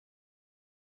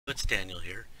It's Daniel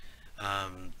here.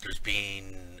 There's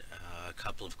been a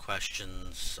couple of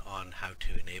questions on how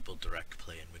to enable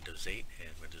DirectPlay in Windows 8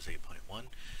 and Windows 8.1,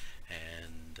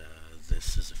 and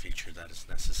this is a feature that is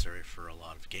necessary for a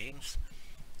lot of games,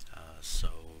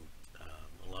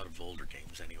 a lot of older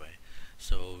games anyway.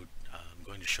 So I'm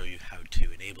going to show you how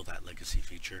to enable that legacy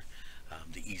feature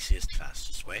the easiest,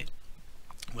 fastest way.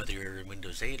 Whether you're in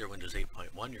Windows 8 or Windows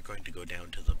 8.1, you're going to go down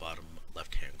to the bottom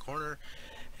left-hand corner,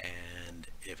 and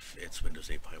if it's Windows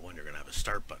 8.1, you're going to have a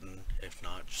Start button. If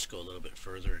not, just go a little bit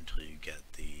further until you get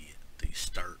the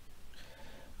Start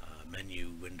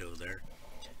menu window there,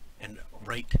 and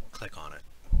right-click on it.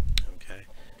 Okay,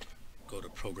 go to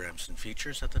Programs and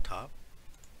Features at the top.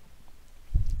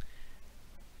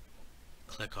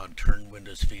 Click on Turn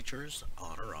Windows Features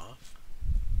on or off.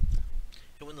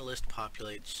 And when the list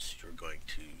populates, you're going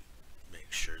to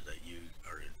make sure that you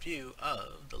are in view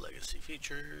of the legacy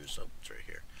features. Oh, it's right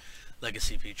here.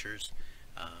 Legacy features.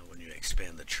 When you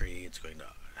expand the tree, it's going to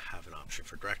have an option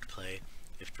for DirectPlay.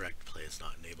 If DirectPlay is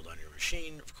not enabled on your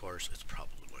machine, of course, it's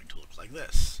probably going to look like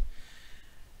this.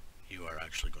 You are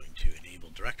actually going to enable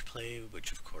DirectPlay,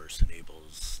 which of course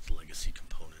enables the legacy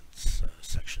components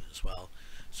section as well.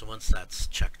 So once that's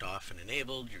checked off and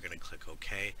enabled, you're going to click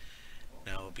OK.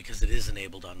 Now, because it is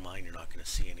enabled on mine, you're not going to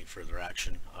see any further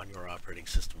action. On your operating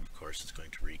system, of course, it's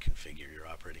going to reconfigure your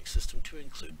operating system to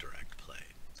include DirectPlay.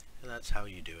 And that's how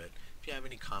you do it. If you have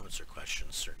any comments or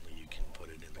questions, certainly you can put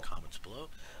it in the comments below.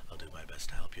 I'll do my best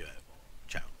to help you out.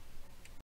 Ciao.